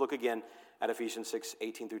gospel. Let's look again at Ephesians 6,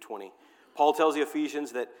 18 through 20. Paul tells the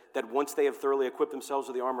Ephesians that once they have thoroughly equipped themselves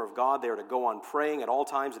with the armor of God, they are to go on praying at all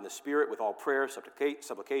times in the Spirit with all prayer,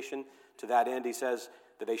 supplication. To that end, he says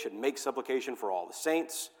that they should make supplication for all the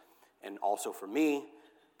saints and also for me,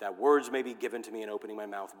 that words may be given to me in opening my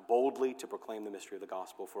mouth boldly to proclaim the mystery of the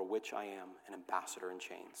gospel, for which I am an ambassador in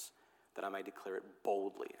chains, that I might declare it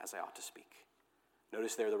boldly as I ought to speak.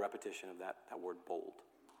 Notice there the repetition of that word bold.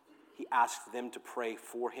 He asked them to pray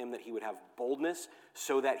for him that he would have boldness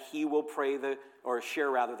so that he will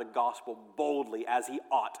share the gospel boldly as he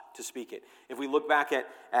ought to speak it. If we look back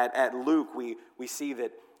at Luke, we see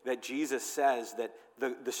that Jesus says that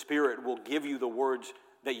the Spirit will give you the words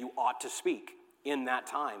that you ought to speak in that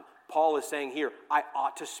time. Paul is saying here, I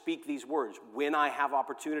ought to speak these words when I have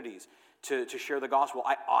opportunities to share the gospel.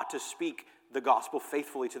 I ought to speak the gospel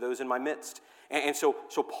faithfully to those in my midst. And so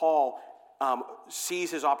Paul sees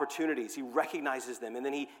his opportunities. He recognizes them, and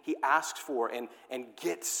then he asks for and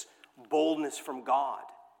gets boldness from God.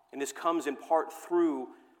 And this comes in part through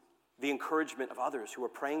the encouragement of others who are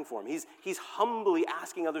praying for him. He's humbly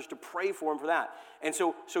asking others to pray for him for that. And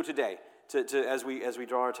so today, as we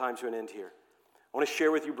draw our time to an end here, I want to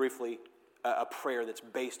share with you briefly a prayer that's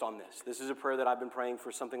based on this. This is a prayer that I've been praying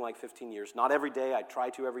for something like 15 years. Not every day. I try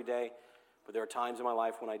to every day. But there are times in my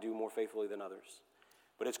life when I do more faithfully than others.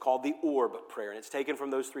 But it's called the ORB prayer, and it's taken from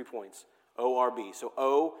those 3 points, O-R-B. So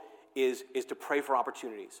O is to pray for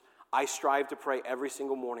opportunities. I strive to pray every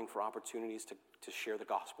single morning for opportunities to share the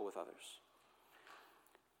gospel with others.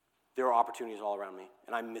 There are opportunities all around me,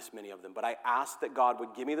 and I miss many of them. But I ask that God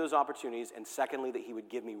would give me those opportunities, and secondly, that he would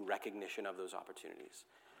give me recognition of those opportunities.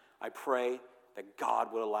 I pray that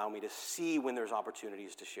God would allow me to see when there's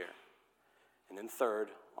opportunities to share. And then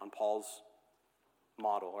third, on Paul's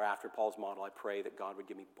model, or after Paul's model, I pray that God would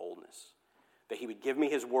give me boldness. That he would give me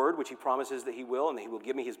his word, which he promises that he will, and that he will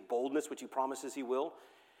give me his boldness, which he promises he will.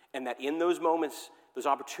 And that in those moments, those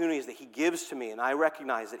opportunities that he gives to me, and I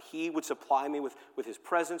recognize that he would supply me with his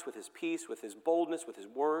presence, with his peace, with his boldness, with his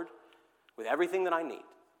word, with everything that I need.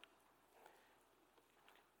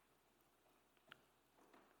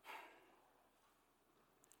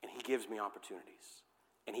 And he gives me opportunities.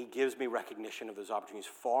 And he gives me recognition of those opportunities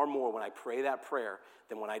far more when I pray that prayer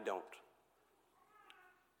than when I don't.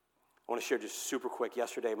 I want to share just super quick.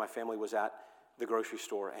 Yesterday, my family was at the grocery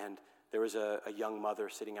store, and there was a young mother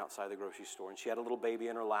sitting outside the grocery store, and she had a little baby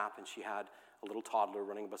in her lap, and she had a little toddler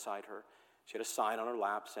running beside her. She had a sign on her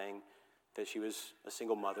lap saying that she was a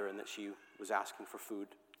single mother and that she was asking for food.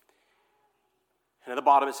 And at the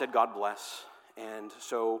bottom it said, God bless. And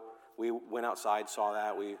so we went outside, saw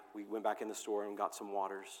that. We went back in the store and got some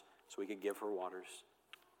waters so we could give her waters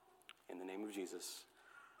in the name of Jesus.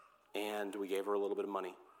 and we gave her a little bit of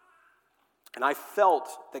money. And I felt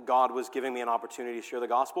that God was giving me an opportunity to share the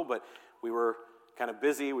gospel, but we were kind of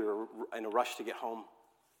busy. We were in a rush to get home.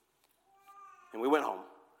 And we went home,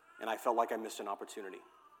 and I felt like I missed an opportunity.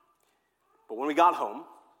 But when we got home,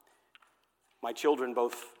 my children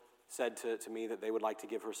both said to me that they would like to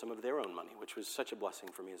give her some of their own money, which was such a blessing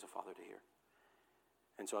for me as a father to hear.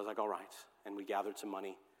 And so I was like, all right. And we gathered some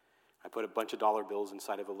money. I put a bunch of dollar bills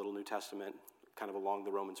inside of a little New Testament, kind of along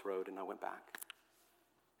the Romans road, and I went back.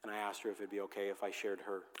 And I asked her if it'd be okay if I shared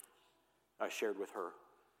with her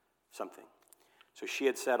something. So she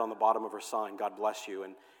had said on the bottom of her sign, God bless you.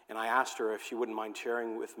 And I asked her if she wouldn't mind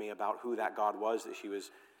sharing with me about who that God was that she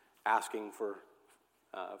was asking for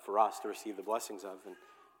us to receive the blessings of. And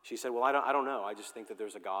she said, well, I don't know. I just think that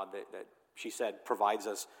there's a God that she said provides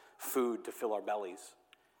us food to fill our bellies.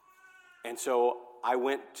 And so I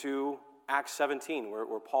went to Acts 17,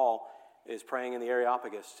 where Paul is praying in the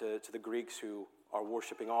Areopagus to the Greeks who are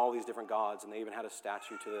worshiping all these different gods, and they even had a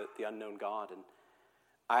statue to the unknown God. And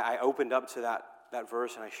I opened up to that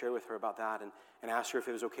verse, and I shared with her about that, and asked her if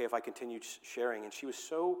it was okay if I continued sharing. And she was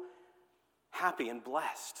so happy and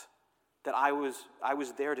blessed that I was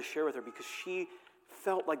there to share with her, because she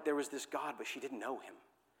felt like there was this God, but she didn't know him.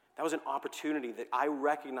 That was an opportunity that I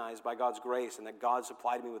recognized by God's grace, and that God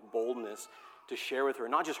supplied me with boldness to share with her.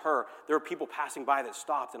 Not just her, there were people passing by that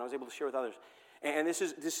stopped, and I was able to share with others. And this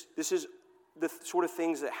is the sort of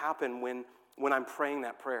things that happen when I'm praying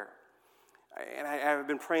that prayer. And I've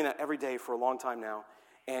been praying that every day for a long time now,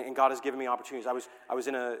 and God has given me opportunities. I was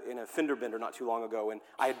in a fender bender not too long ago, and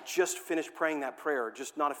I had just finished praying that prayer,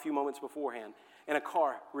 just not a few moments beforehand, and a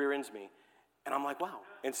car rear ends me. And I'm like, wow,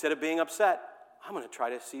 instead of being upset, I'm going to try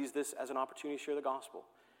to seize this as an opportunity to share the gospel.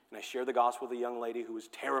 And I shared the gospel with a young lady who was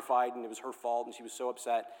terrified, and it was her fault, and she was so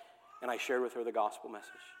upset. And I shared with her the gospel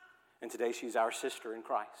message. And today she's our sister in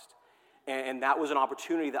Christ. And that was an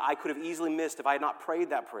opportunity that I could have easily missed if I had not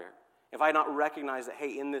prayed that prayer. If I had not recognized that,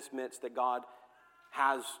 hey, in this midst, that God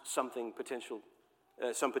has some potential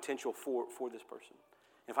for this person.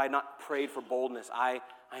 If I had not prayed for boldness, I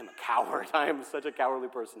am a coward. I am such a cowardly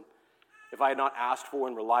person. If I had not asked for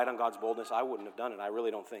and relied on God's boldness, I wouldn't have done it. I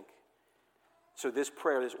really don't think. So this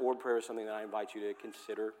prayer, this Ord prayer, is something that I invite you to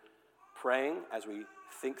consider praying as we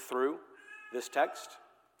think through this text,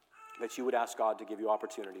 that you would ask God to give you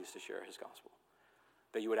opportunities to share his gospel,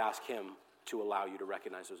 that you would ask him to allow you to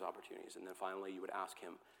recognize those opportunities, and then finally you would ask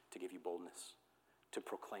him to give you boldness to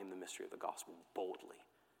proclaim the mystery of the gospel boldly,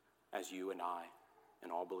 as you and I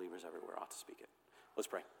and all believers everywhere ought to speak it. Let's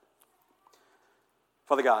pray.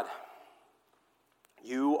 Father God,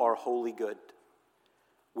 you are wholly good.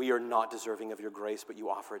 We are not deserving of your grace, but you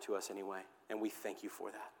offer it to us anyway, and we thank you for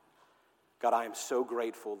that. God, I am so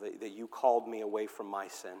grateful that you called me away from my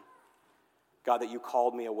sin. God, that you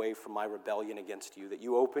called me away from my rebellion against you, that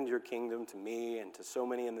you opened your kingdom to me and to so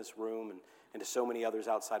many in this room and to so many others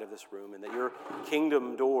outside of this room, and that your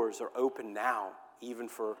kingdom doors are open now, even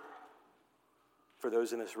for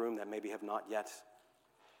those in this room that maybe have not yet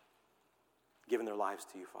given their lives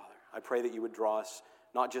to you, Father. I pray that you would draw us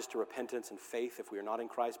not just to repentance and faith if we are not in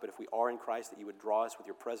Christ, but if we are in Christ, that you would draw us with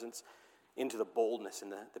your presence into the boldness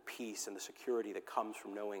and the peace and the security that comes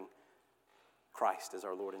from knowing Christ as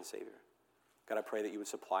our Lord and Savior. God, I pray that you would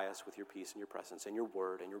supply us with your peace and your presence and your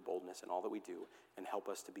word and your boldness in all that we do, and help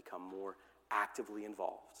us to become more actively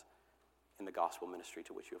involved in the gospel ministry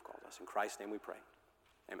to which you have called us. In Christ's name we pray.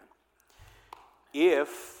 Amen.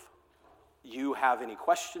 If you have any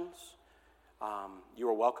questions, you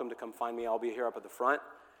are welcome to come find me. I'll be here up at the front.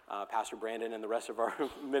 Pastor Brandon and the rest of our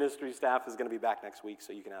ministry staff is going to be back next week,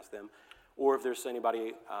 so you can ask them. Or if there's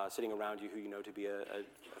anybody sitting around you who you know to be a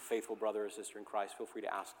faithful brother or sister in Christ, feel free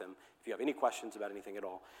to ask them if you have any questions about anything at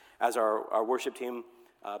all. As our worship team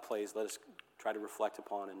plays, let us try to reflect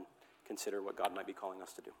upon and consider what God might be calling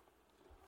us to do.